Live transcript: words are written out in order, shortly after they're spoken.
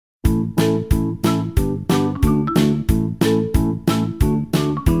Hey,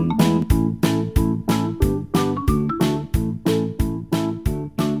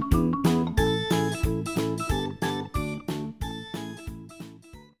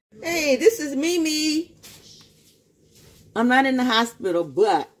 this is Mimi. I'm not in the hospital,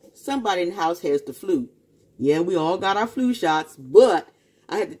 but somebody in the house has the flu. Yeah, we all got our flu shots, but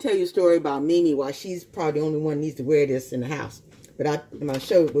I had to tell you a story about Mimi, why she's probably the only one who needs to wear this in the house. But I'm going to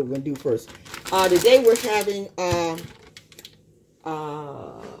show you what we're going to do first. Today we're having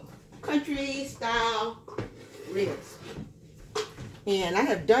country style ribs. And I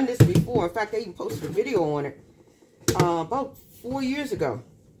have done this before. In fact, I even posted a video on it about 4 years ago.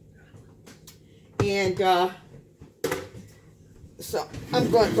 And so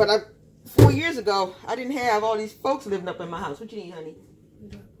I'm going, but 4 years ago, I didn't have all these folks living up in my house. What you need, honey?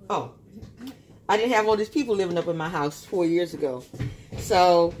 Oh, I didn't have all these people living up in my house 4 years ago.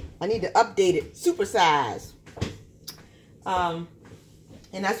 So I need to update it, supersize. And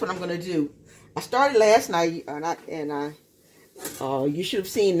that's what I'm going to do. I started last night, and you should have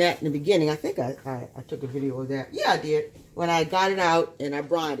seen that in the beginning. I think I took a video of that. Yeah, I did. When I got it out and I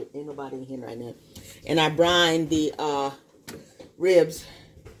brined it. Ain't nobody in here right now. And I brined the ribs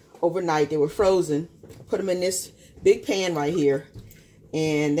overnight. They were frozen. I put them in this big pan right here.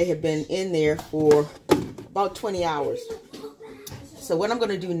 And they have been in there for about 20 hours. So what I'm going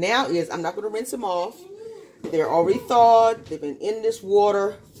to do now is I'm not going to rinse them off. They're already thawed. They've been in this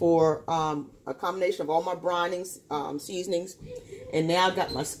water for a combination of all my brining seasonings. And now I've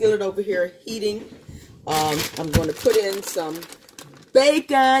got my skillet over here heating. I'm going to put in some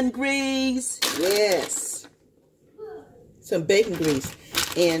bacon grease. Yes. Some bacon grease.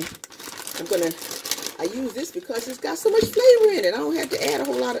 And I use this because it's got so much flavor in it. I don't have to add a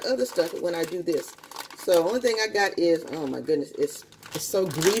whole lot of other stuff when I do this. So the only thing I got is, oh my goodness, it's so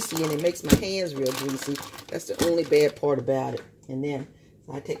greasy and it makes my hands real greasy. That's the only bad part about it. And then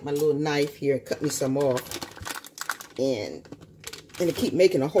I take my little knife here and cut me some off. And it keep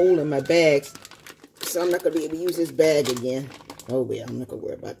making a hole in my bags. So I'm not going to be able to use this bag again. Oh, well, I'm not going to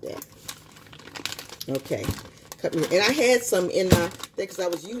worry about that. Okay. Cut me. And I had some in my thing because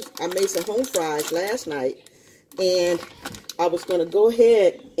I made some home fries last night. And I was going to go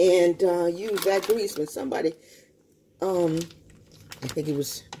ahead and use that grease when somebody, I think it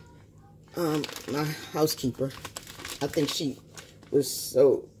was my housekeeper. I think she was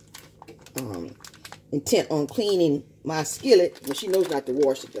so intent on cleaning my skillet, and she knows not to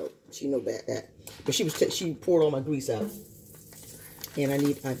wash it though. She knows that. But she poured all my grease out, and I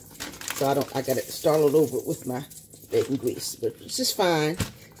got to start all over with my bacon grease. But it's just fine.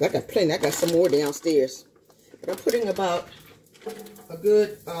 I got plenty. I got some more downstairs. But I'm putting about a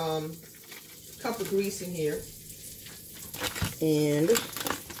good cup of grease in here, and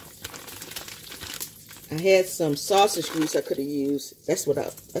I had some sausage grease I could have used. That's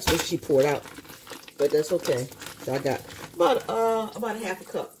what she poured out, but that's okay. So I got about a half a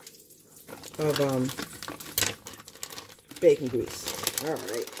cup of bacon grease. All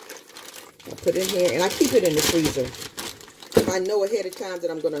right, I put it in here, and I keep it in the freezer. If I know ahead of time that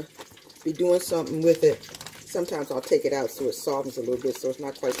I'm gonna be doing something with it, sometimes I'll take it out so it softens a little bit, so it's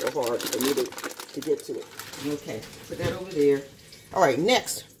not quite so hard for me to get to it. Okay, put that over there. All right,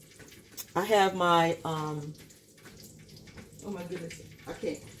 next, I have my, oh my goodness, I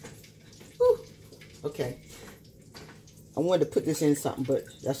can't, whew. Okay. I wanted to put this in something, but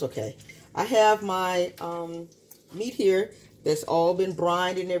that's okay. I have my meat here that's all been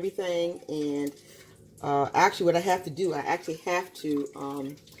brined and everything, and actually what I have to do, I actually have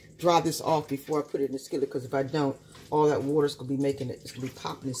to dry this off before I put it in the skillet, because if I don't, all that water's going to be making it, it's going to be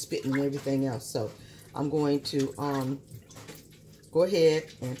popping and spitting and everything else. So I'm going to go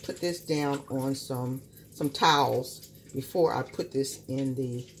ahead and put this down on some towels before I put this in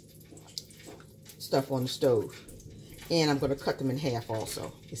the stuff on the stove. And I'm going to cut them in half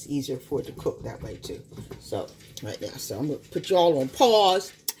also. It's easier for it to cook that way too. So right now, so I'm going to put you all on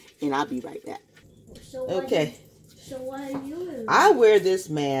pause, and I'll be right back. So okay. So why are you wearing? I wear this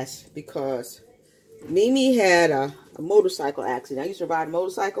mask because Mimi had a motorcycle accident. I used to ride a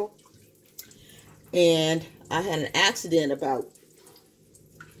motorcycle, and I had an accident about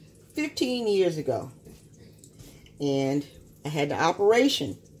 15 years ago, and I had the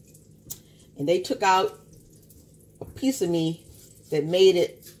operation, and they took out a piece of me that made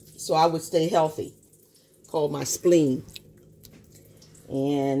it so I would stay healthy, called my spleen.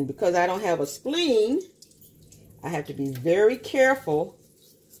 And because I don't have a spleen, I have to be very careful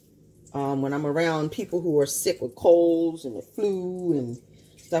when I'm around people who are sick with colds and the flu and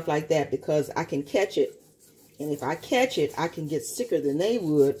stuff like that, because I can catch it And if I catch it, I can get sicker than they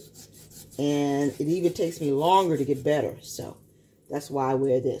would. And it even takes me longer to get better. So that's why I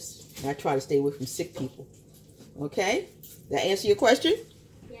wear this. And I try to stay away from sick people. Okay? Did that answer your question?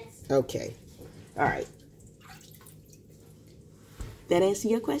 Yes. Okay. All right. That answer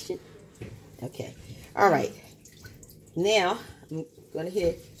your question? Okay. All right. Now, I'm going to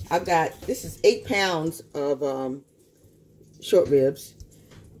hit, I've got, this is 8 pounds of short ribs.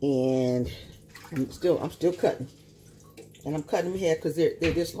 And I'm still cutting. And I'm cutting them here because they're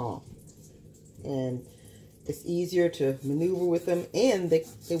this long. And it's easier to maneuver with them. And they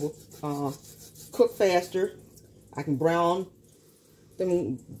will cook faster. I can brown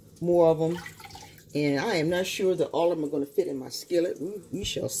them, more of them. And I am not sure that all of them are going to fit in my skillet. We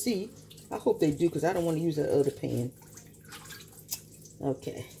shall see. I hope they do because I don't want to use that other pan.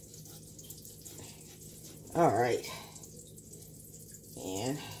 Okay. All right.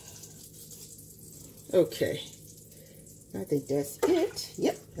 And, okay. I think that's it.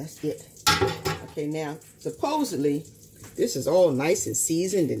 Yep, that's it. Okay, now, supposedly, this is all nice and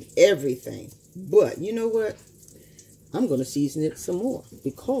seasoned and everything. But, you know what? I'm going to season it some more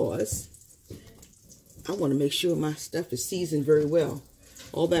because I want to make sure my stuff is seasoned very well.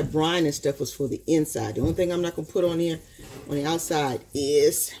 All that brine and stuff was for the inside. The only thing I'm not going to put on here on the outside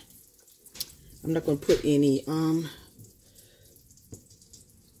is I'm not going to put any of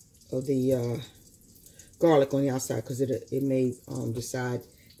the garlic on the outside because it may decide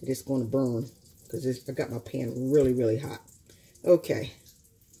that it's going to burn because I got my pan really, really hot. Okay.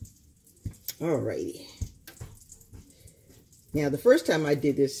 Alrighty. Now, the first time I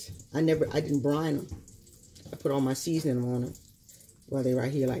did this, I didn't brine them. I put all my seasoning on them while they're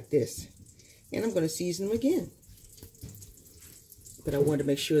right here like this. And I'm going to season them again. But I wanted to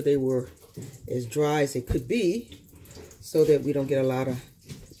make sure they were as dry as they could be so that we don't get a lot of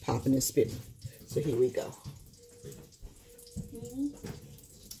popping and spitting. So here we go. Mommy,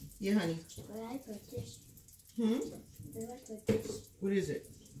 Yeah, honey. where I put this? Hmm? Where I put this? What is it?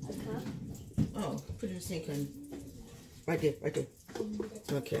 A cup? Oh, put it in the sink, honey. Right there, right there.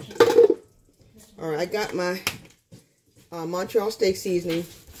 Okay. All right, I got my Montreal steak seasoning,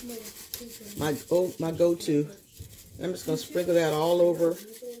 my go-to. I'm just gonna sprinkle that all over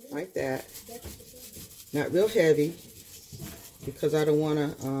like that. Not real heavy because I don't want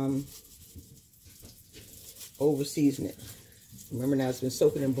to over season it. Remember now, it's been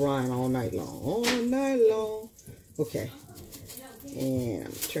soaking in brine all night long. All night long. Okay. And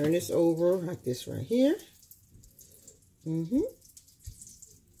I'm turn this over like this right here. And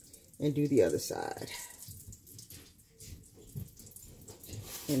do the other side.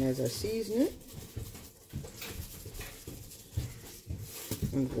 And as I season it,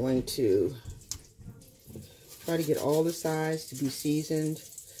 I'm going to try to get all the sides to be seasoned.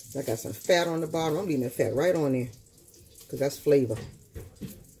 I got some fat on the bottom. I'm leaving the fat right on there because that's flavor.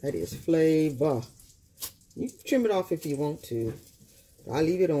 That is flavor. You can trim it off if you want to. I'll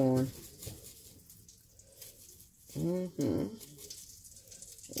leave it on. And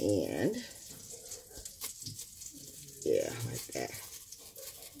yeah, like that.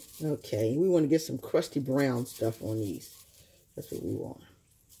 Okay, we want to get some crusty brown stuff on these. That's what we want.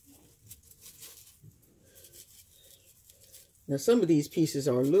 Now some of these pieces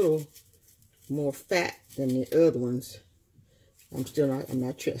are a little more fat than the other ones. I'm still not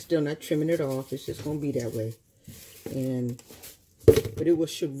trimming it off. It's just gonna be that way. But it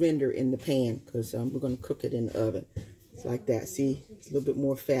should render in the pan because we're gonna cook it in the oven. It's like that. See, it's a little bit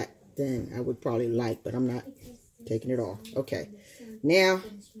more fat than I would probably like, but I'm not taking it off. Okay, now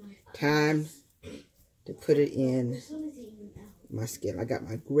time to put it in my skillet. I got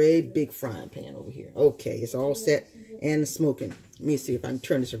my great big frying pan over here. Okay, it's all set and smoking. Let me see if I can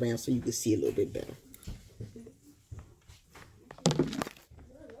turn this around so you can see a little bit better.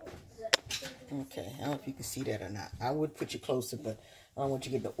 Okay, I don't know if you can see that or not. I would put you closer, but I don't want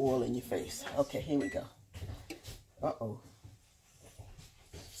you to get the oil in your face. Okay, here we go. Uh-oh.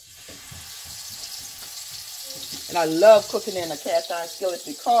 And I love cooking in a cast iron skillet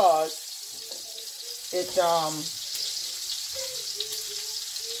because it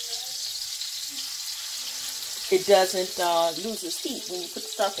doesn't lose its heat when you put the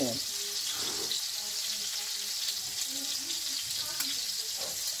stuff in.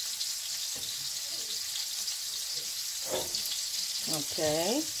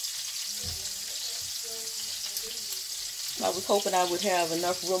 Okay. I was hoping I would have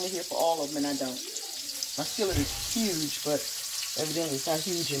enough room in here for all of them, and I don't. My skillet is huge, but evidently it's not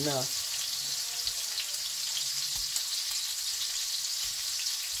huge enough.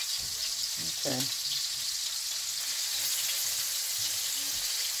 Okay.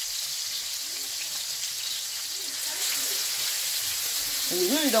 And you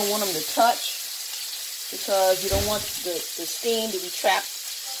really don't want them to touch because you don't want the steam to be trapped,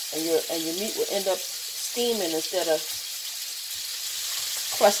 and your meat will end up steaming instead of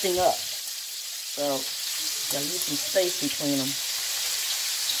crusting up. So you gotta leave some space between them.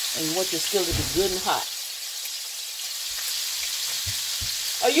 And you want your skillet to be good and hot.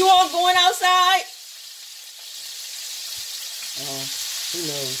 Are you all going outside? Who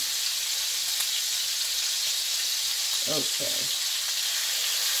knows? Okay.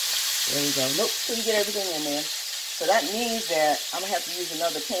 There we go. Nope, couldn't get everything in there. So that means that I'm going to have to use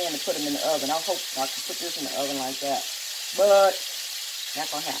another pan to put them in the oven. I hope I can put this in the oven like that. But not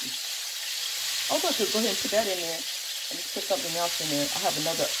going to happen. I was going to go ahead and put that in there and just put something else in there. I have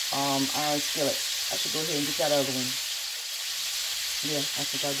another iron skillet. I should go ahead and get that other one. Yeah, I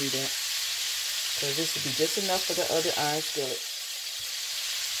think I'll do that. So this will be just enough for the other iron skillet.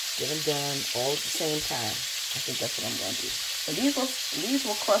 Get them done all at the same time. I think that's what I'm going to do. And these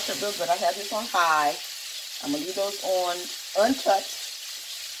will crush a little bit. I have this on high. I'm going to leave those on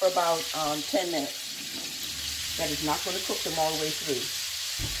untouched for about 10 minutes. That is not going to cook them all the way through.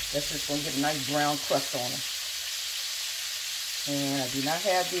 That's just going to get a nice brown crust on them. And I do not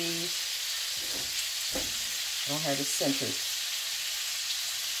have these. I don't have the centered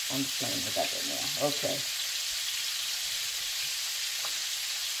on the flame. I got that now. Okay.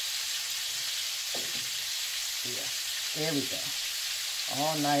 Yeah, there we go.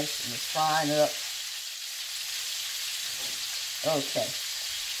 All nice and it's frying up. Okay.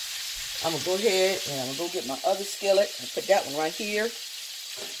 I'm going to go ahead and I'm going to go get my other skillet and put that one right here.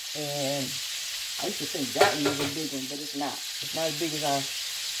 And I used to think that one was a big one, but it's not. It's not as big as I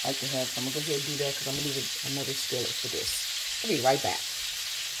like to have. So I'm going to go ahead and do that because I'm going to need another skillet for this. I'll be right back.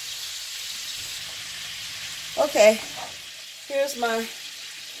 Okay. Here's my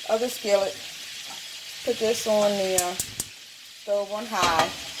other skillet. Put this on the stove on high.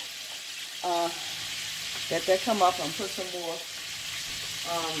 Let that come up and put some more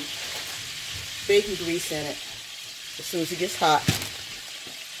bacon grease in it as soon as it gets hot.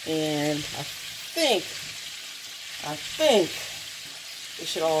 And I think it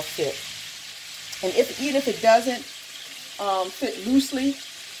should all fit. And even if it doesn't fit loosely,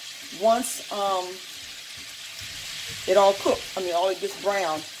 once it all cooks, all it gets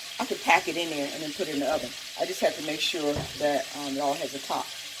brown, I can pack it in there and then put it in the oven. I just have to make sure that it all has a top.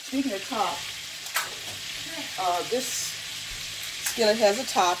 Speaking of top, this skillet has a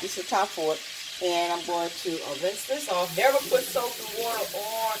top. It's a top for it. And I'm going to rinse this off. Never put soap and water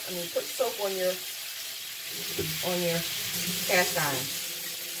on. Put soap on your cast iron.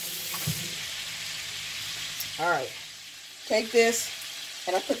 All right. Take this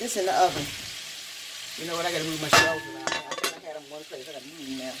and I put this in the oven. You know what? I got to move my shelves around. I think I had them one place. I got to move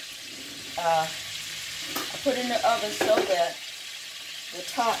them now. I put it in the oven so that the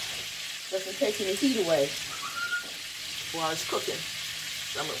top doesn't take any heat away while it's cooking.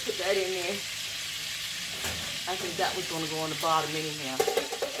 So I'm going to put that in there. I think that was going to go on the bottom anyhow.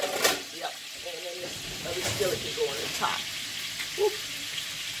 Yep. And then this other skillet can go on the top. Whoop.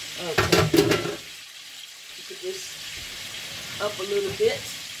 Okay. Put this up a little bit.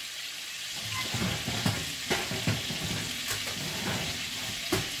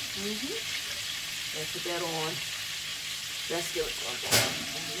 And put that on. That skillet's on top.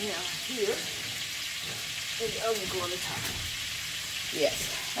 And now here, and the oven go on the top. Yes.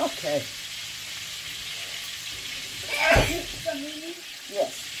 Okay.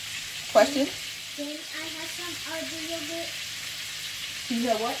 Yes. Question? Can I have some other yogurt? You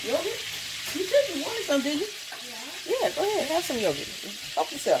have what? Yogurt? You said you wanted some, didn't you? Yeah. Yeah, go ahead. Have some yogurt.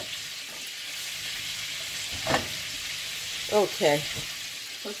 Help yourself. Okay.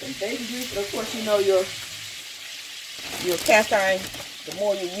 Put some bacon grease. But of course, you know your cast iron, the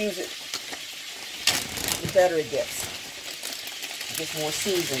more you use it, the better it gets. It gets more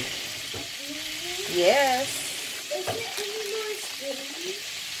seasoned. Yes. Is there any more spleen?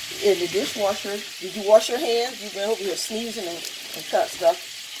 In the dishwasher. Did you wash your hands? You've been over here sneezing and cut stuff.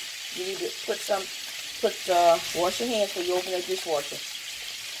 You need to wash your hands before you open that dishwasher.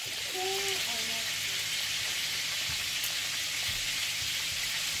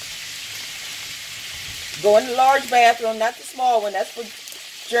 Go in the large bathroom, not the small one. That's for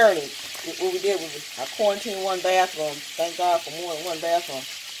Journey. What we did was I quarantined one bathroom. Thank God for more than one bathroom.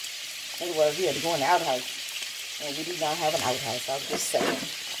 Otherwise, we had to go in the outhouse. And we do not have an outhouse. I was just saying.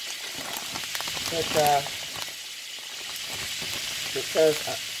 But because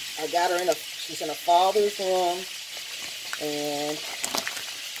I got her she's in a father's room, and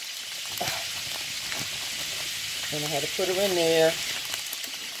I had to put her in there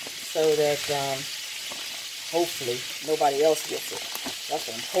so that hopefully nobody else gets it. That's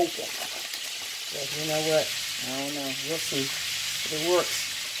what I'm hoping. But you know what? I don't know. We'll see. If it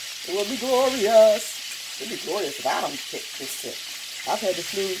works, it will be glorious. It'll be glorious if I don't get this sick. I've had the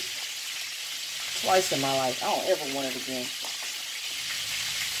flu twice in my life. I don't ever want it again.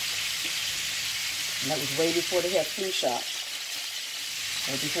 And that was way before they had flu shots.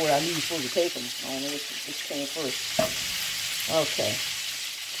 And before I knew you were supposed to take them. I don't know which came first. Okay.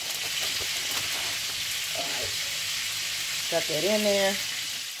 Alright. Got that in there.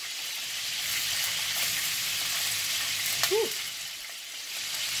 Whew.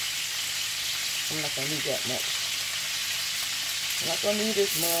 I'm not going to need that much. I'm not going to need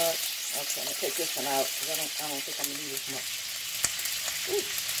this much. Okay, I'm going to take this one out because I don't think I'm going to need this much. Whew.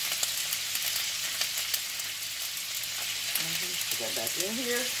 Put that back in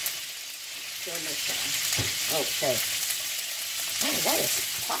here. Turn this on. Okay. Oh, why is it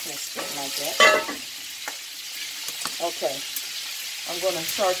popping and spitting like that? Okay. I'm going to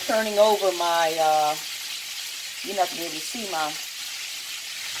start turning over my, you're not going to be able to see my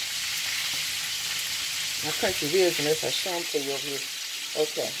crunchy ribs unless I show them to you over here.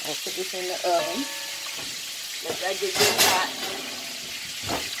 Okay. I'll put this in the oven. Let that get good hot.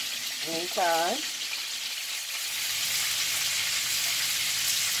 Meantime.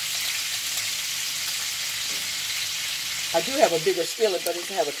 I do have a bigger skillet, but it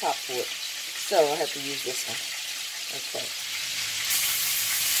doesn't have a top for it. So I have to use this one. Okay.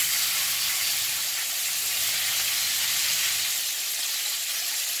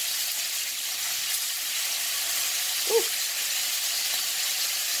 Ooh.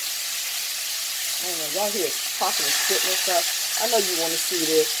 I don't know, y'all hear it popping and spitting and stuff. I know you want to see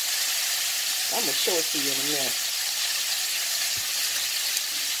this. I'm going to show it to you in a minute.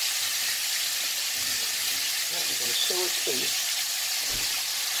 I'm going to show it to you.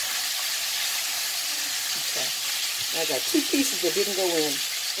 Okay. I got 2 pieces that didn't go in.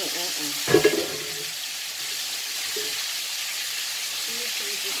 2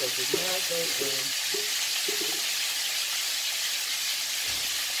 pieces that did not go in.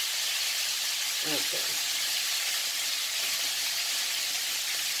 Okay.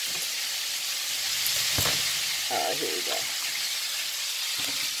 Alright, here we go.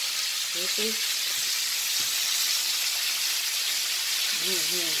 You see?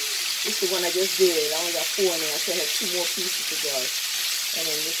 This is the one I just did. I only got 4 in there. I still have 2 more pieces to go. And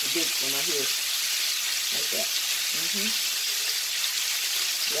then this is the big one right here. Like that.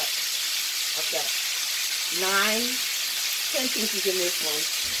 Yep. I've got 9, 10 pieces in this one.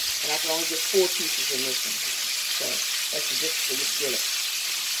 And I can only get 4 pieces in this one. So that's the difference for the skillet.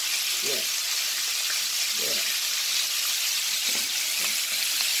 Yeah. Yeah.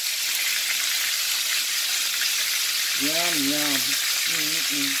 Yum, yum.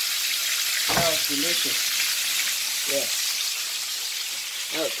 Oh, it's delicious. Yes.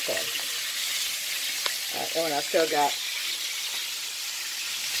 Okay. And I still got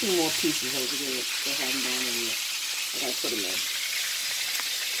 2 more pieces over there that haven't gone in yet. I gotta put them in.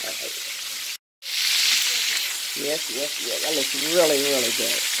 Alright. Yes. That looks really, really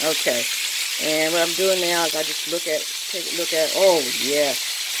good. Okay. And what I'm doing now is I just take a look at, oh, yes.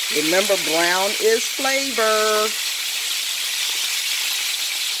 Remember, brown is flavor.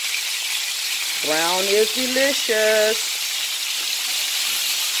 Brown is delicious.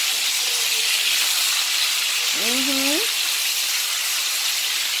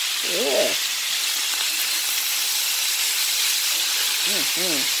 Yeah.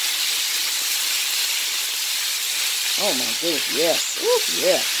 Oh my goodness, yes. Ooh,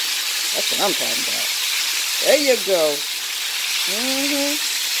 yeah. That's what I'm talking about. There you go.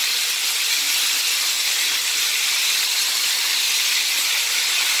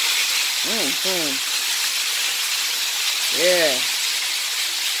 Yeah.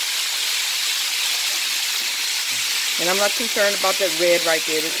 And I'm not concerned about that red right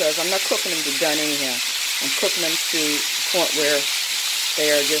there because I'm not cooking them to done anyhow. I'm cooking them to the point where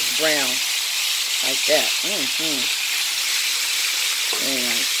they are just brown. Like that. And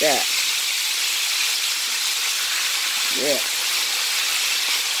like that. Yeah.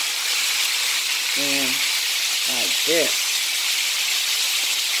 And like this.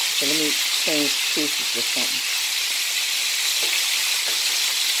 So let me change pieces to something.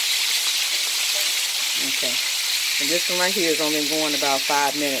 Okay. And this one right here is only going about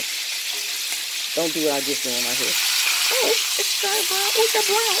 5 minutes. Don't do what I just doing right here. Oh, it's kind brown. Oh, it's got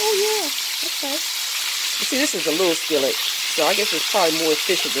brown. Oh, yeah. Okay. You see, this is a little skillet. So I guess it's probably more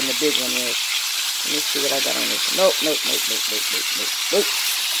efficient than the big one is. Let me see what I got on this. Nope.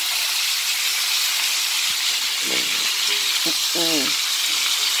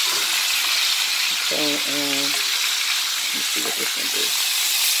 Okay, and me see what this one is.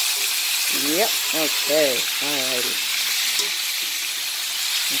 Yep. Okay. Alrighty.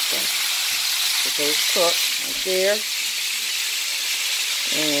 Okay. So those cook right there.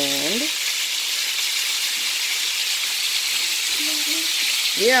 And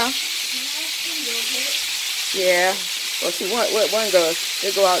yeah. Yeah. Well, see, one goes,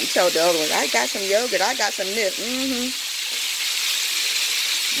 they go out and tell the other one, I got some yogurt, I got some this. And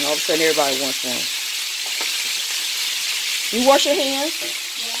all of a sudden, everybody wants one. You wash your hands?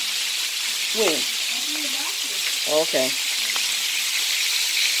 Yeah. When? Okay.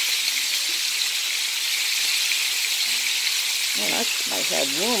 Well, I might have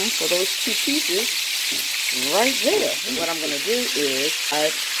room for those 2 pieces right there. And what I'm going to do is I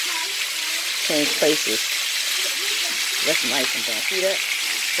change places. That's nice and brown. See that?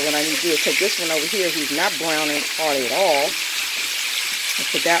 So what I need to do is take this one over here, who's not browning hardly at all, and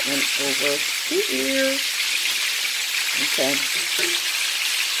put that one over here. Okay.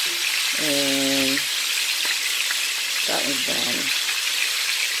 And that one's browning.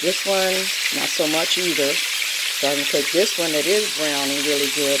 This one, not so much either. So I can take this one that is browning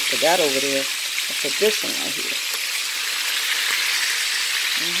really good, put that over there, and put this one right here.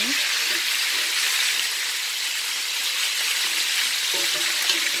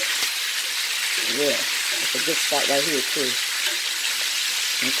 Yeah, that's a good spot right here too.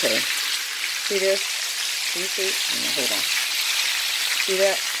 Okay. See this? Can you see? Hold on. See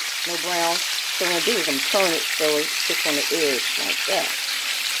that? No brown. So what I'm going to do is I'm going to turn it so it sits on the edge like that.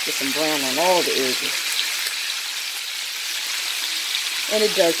 Get some brown on all the edges. And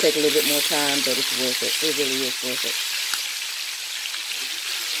it does take a little bit more time, but it's worth it. It really is worth it.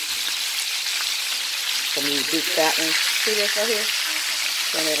 Some of these big fat ones. See this right here?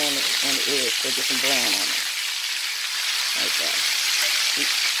 Turn it on the edge so get some brown on it. Like that.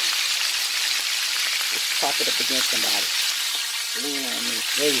 Just pop it up against somebody. Lean on me.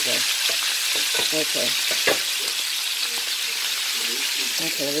 There you go. Okay.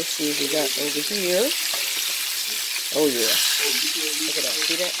 Okay, let's see what we got over here. Oh yeah. Look at that.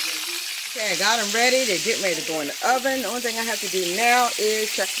 See that? Okay, I got them ready. They're getting ready to go in the oven. The only thing I have to do now is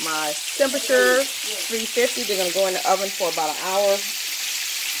check my temperature. 350. They're going to go in the oven for about an hour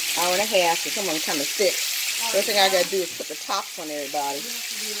and a half, and some of them kind of thick. First thing I got to do is put the tops on everybody,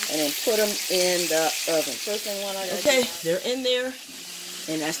 and then put them in the oven. First thing I got to do. Okay, they're in there,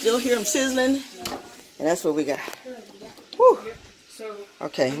 and I still hear them sizzling, and that's what we got. Whew.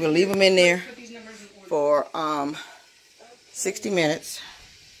 Okay, we'll leave them in there for 60 minutes.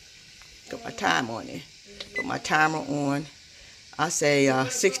 Put my time on there. Put my timer on. I say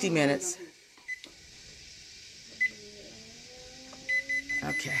 60 minutes.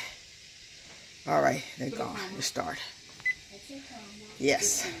 Okay. All right, they're gone. Let's start.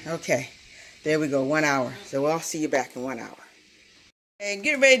 Yes. Okay. There we go. 1 hour. So I'll see you back in 1 hour. And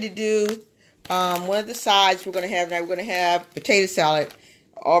get ready to do one of the sides we're going to have now. We're going to have potato salad,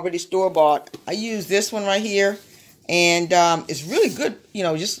 already store-bought. I use this one right here, and it's really good, you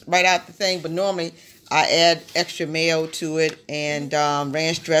know, just right out the thing. But normally I add extra mayo to it, and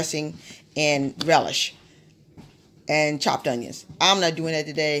ranch dressing, and relish, and chopped onions. I'm not doing that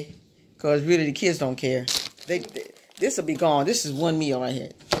today because really the kids don't care. This will be gone. This is one meal right here,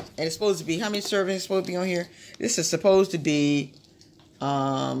 and it's supposed to be, how many servings is supposed to be on here? This is supposed to be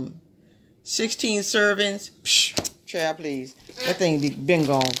 16 servings. Psh, child, please. That thing been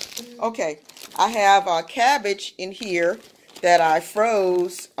gone. Okay, I have cabbage in here that I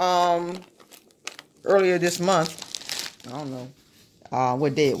froze earlier this month. I don't know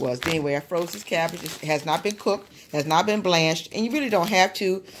what day it was. But anyway, I froze this cabbage. It has not been cooked, has not been blanched, and you really don't have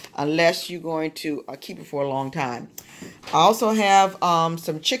to unless you're going to keep it for a long time. I also have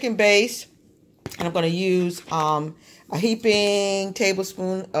some chicken base, and I'm going to use a heaping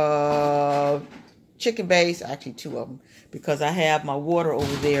tablespoon of chicken base, actually 2 of them, because I have my water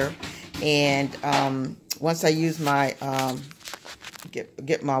over there. And once I use my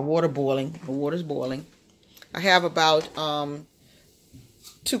get my water boiling, the water's boiling, I have about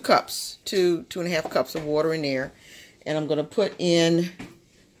 2 cups, 2.5 cups of water in there, and I'm going to put in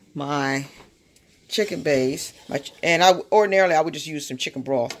my chicken base. And ordinarily I would just use some chicken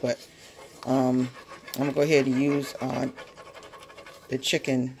broth, but I'm going to go ahead and use the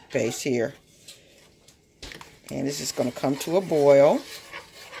chicken base here. And this is going to come to a boil.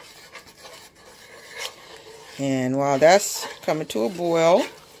 And while that's coming to a boil,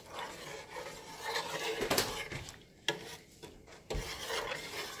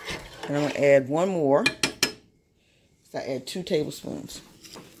 and I'm going to add one more. So I add 2 tablespoons.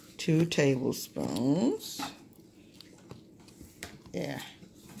 2 tablespoons. Yeah.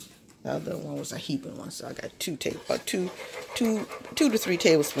 The other one was a heaping one, so I got two to 3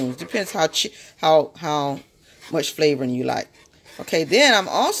 tablespoons. Depends how much flavoring you like. Okay, then I'm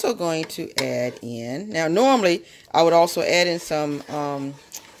also going to add in. Now, normally I would also add in some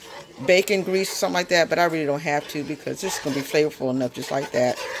bacon grease or something like that, but I really don't have to because this is going to be flavorful enough just like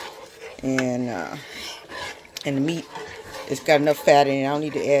that. And the meat, it's got enough fat in it. I don't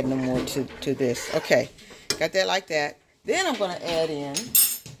need to add no more to this. Okay, got that like that. Then I'm going to add in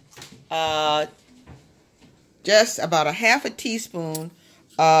just about a half a teaspoon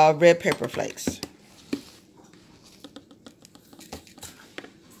of red pepper flakes.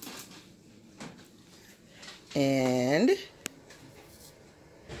 And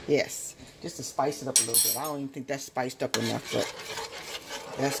yes, just to spice it up a little bit. I don't even think that's spiced up enough, but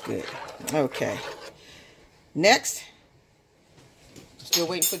that's good. Okay. Next, still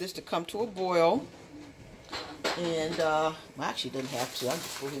waiting for this to come to a boil. And, well, actually, doesn't have to. I'm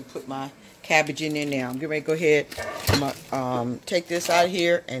just going to put my cabbage in there now. I'm getting ready to go ahead. I'm going to take this out of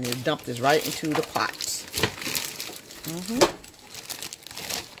here and then dump this right into the pots.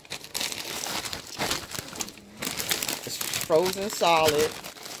 It's frozen solid,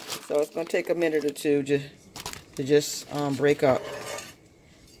 so it's going to take a minute or two to just break up.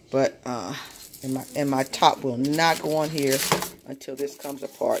 But and my top will not go on here until this comes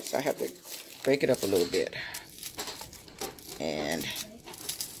apart, so I have to break it up a little bit. And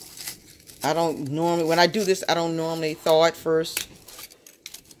I don't normally, when I do this, I don't normally thaw it first.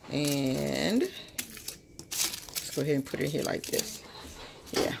 And let's go ahead and put it here like this.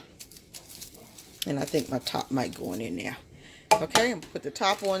 Yeah. And I think my top might go in there. Okay, I'm going to put the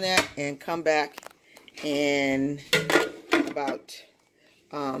top on that and come back in about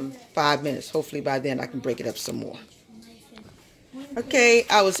 5 minutes. Hopefully by then I can break it up some more. Okay,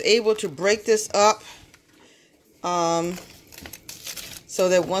 I was able to break this up so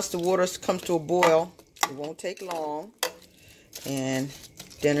that once the water comes to a boil, it won't take long, and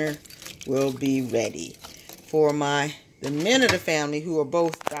dinner will be ready. For the men of the family who are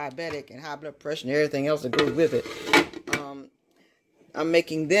both diabetic and high blood pressure and everything else that goes with it, I'm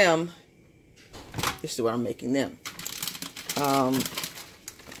making them, this is what I'm making them. Does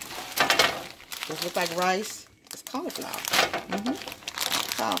it look like rice? It's cauliflower.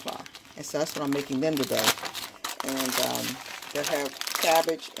 Cauliflower. And so that's what I'm making them today. And they'll have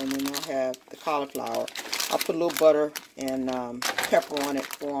cabbage, and then they'll have the cauliflower. I'll put a little butter and pepper on it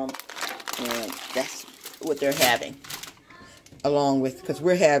for them, and that's what they're having. Along with, because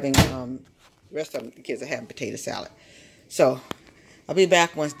we're having, the rest of them, the kids are having potato salad. So, I'll be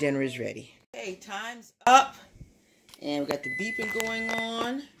back once dinner is ready. Okay, time's up. And we got the beeping going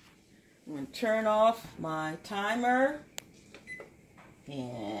on. I'm going to turn off my timer.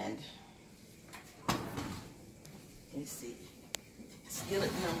 And let's see.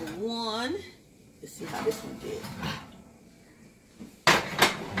 Skillet number 1. Let's see how this one did.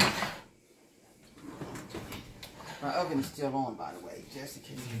 My oven is still on, by the way, just in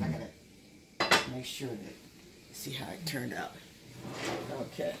case. I gotta make sure that, see how it turned out.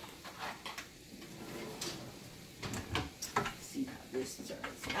 Okay. Let's see how this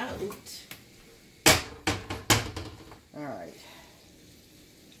turns out. All right.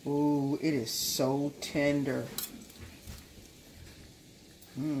 Ooh, it is so tender.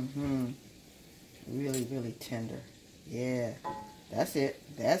 Really, really tender. Yeah. That's it.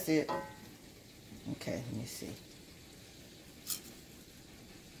 That's it. Okay, let me see.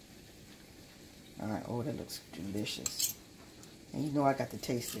 Alright, oh, that looks delicious. And you know I got to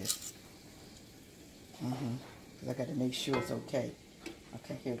taste this. Because I got to make sure it's okay.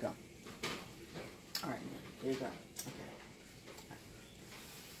 Okay, here we go. Alright, here you go. Okay.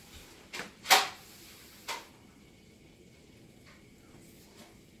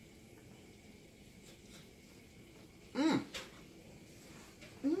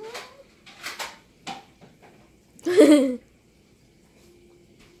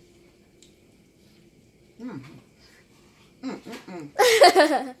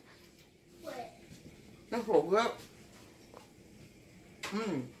 That's so good.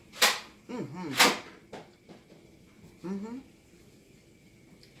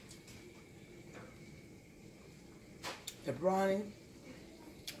 The brownie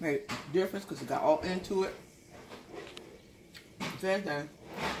made a difference because it got all into it. If anything,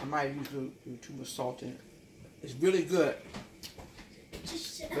 I might use too much salt in it. It's really good,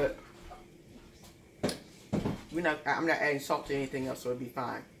 but I'm not adding salt to anything else, so it'll be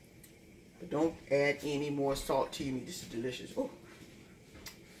fine. But don't add any more salt to your meat. This is delicious. Oh.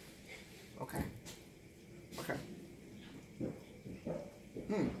 Okay. Okay.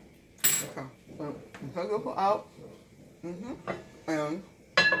 Okay. So, take it out. And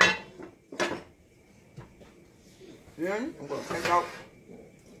Then I'm going to take out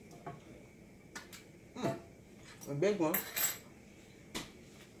a big one.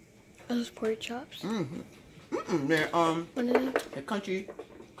 Those pork chops. They're What are they? the country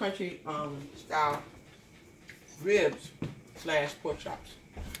style ribs / pork chops.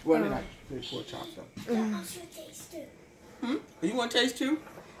 Well, they're not really pork chops though. I'll show taste too. You want to taste too?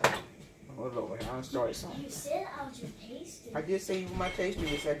 Oh Lord, I started something. You said I'll just taste it. I did say you want my taste.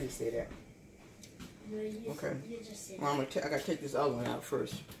 Yes, I did say that. No, you Okay. You just said Well, I gotta take this other one out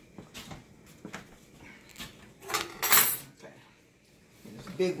first. Okay. And this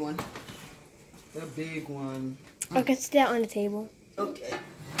big one. The big one. Okay, sit that on the table. Okay.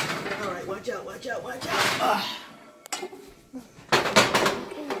 All right. Watch out. Watch out. Watch out.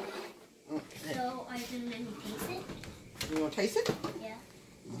 Okay. So, are you going to let me taste it? You want to taste it? Yeah.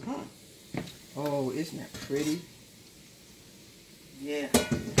 Oh, isn't that pretty? Yeah.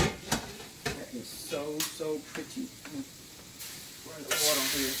 That is so pretty. Run the water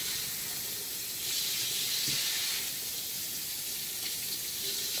here.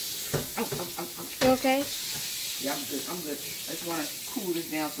 You okay? Yeah, I'm good. I'm good. I just want to cool this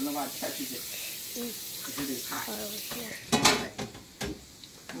down so nobody touches it. Because it is hot. Over here. All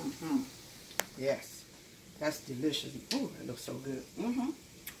right. Yes. That's delicious. Oh, that looks so good.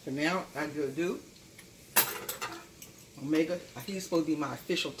 So now I do Omega. He's supposed to be my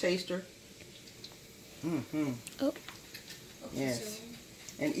official taster. Oh. Yes.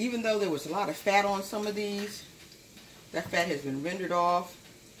 And even though there was a lot of fat on some of these, that fat has been rendered off.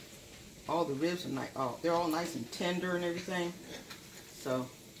 All the ribs are nice. Oh, they're all nice and tender and everything. So,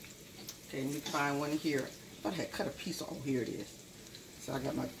 okay, let me find one here. I thought I had cut a piece off. Oh, here it is. So I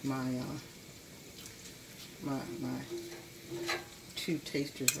got my two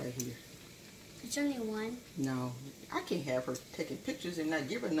tasters right here. It's only one. No, I can't have her taking pictures and not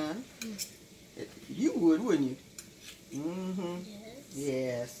give her none. You would, wouldn't you? Yes.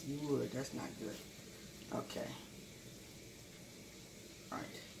 Yes, you would. That's not good. Okay. All right.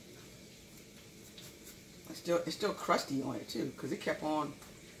 It's still crusty on it too, because it kept on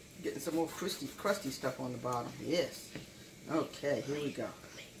getting some more crusty stuff on the bottom. Yes. Okay, here we go.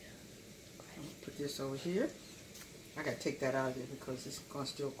 Put this over here. I gotta take that out of there because it's gonna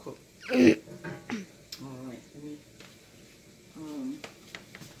still cook. All right. Let me.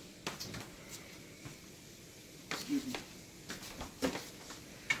 Excuse me.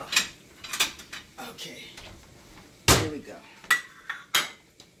 Okay. Here we go.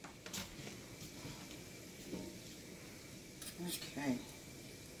 Okay.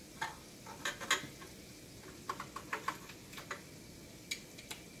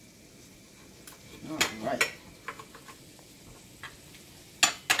 All right.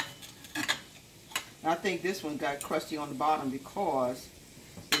 I think this one got crusty on the bottom because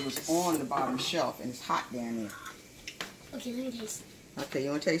it was on the bottom shelf and it's hot down there. Okay, let me taste it. Okay,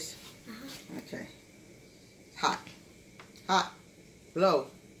 you want to taste? Okay. Hot. Hot. Blow.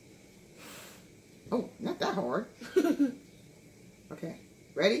 Oh, not that hard. Okay.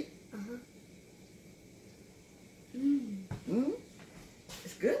 Ready?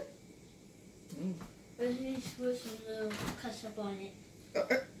 It's good? There's supposed to cut up on it.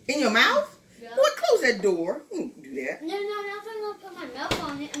 In your mouth? Yeah. Boy, close that door. You can't do that. No, I'm not going to put my mouth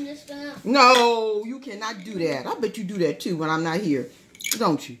on it. I'm just going to... No, you cannot do that. I bet you do that too when I'm not here.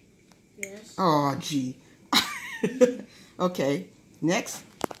 Don't you? Yes. Oh, gee. Okay. Next.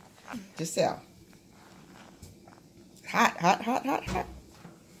 Giselle. Hot, hot, hot, hot, hot.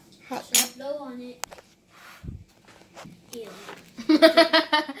 Hot, So hot. blow on it. Ew.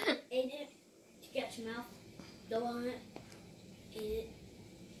 Eat it. Get your mouth. Blow on it. Eat it.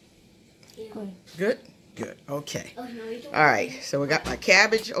 Ew. Good? Good. Okay. Oh, no, you don't. All right. So we got my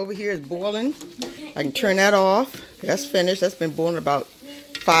cabbage over here is boiling. I can turn that off. That's finished. That's been boiling about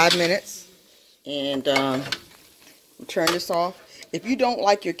 5 minutes. And turn this off. If you don't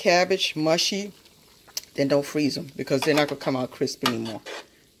like your cabbage mushy, then don't freeze them because they're not gonna come out crisp anymore.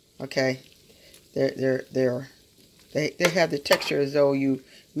 Okay, they have the texture as though you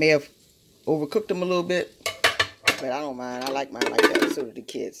may have overcooked them a little bit, but I don't mind. I like mine like that. So do the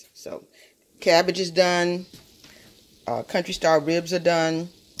kids. So cabbage is done. Country style ribs are done.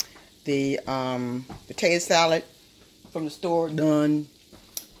 The potato salad from the store done,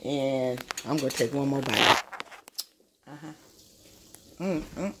 and I'm gonna take one more bite.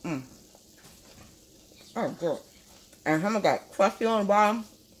 Oh, good. And some of that crusty on the bottom.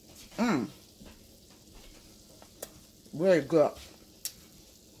 Really good.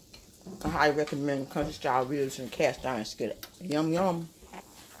 I highly recommend country style ribs and cast iron skillet. Yum, yum.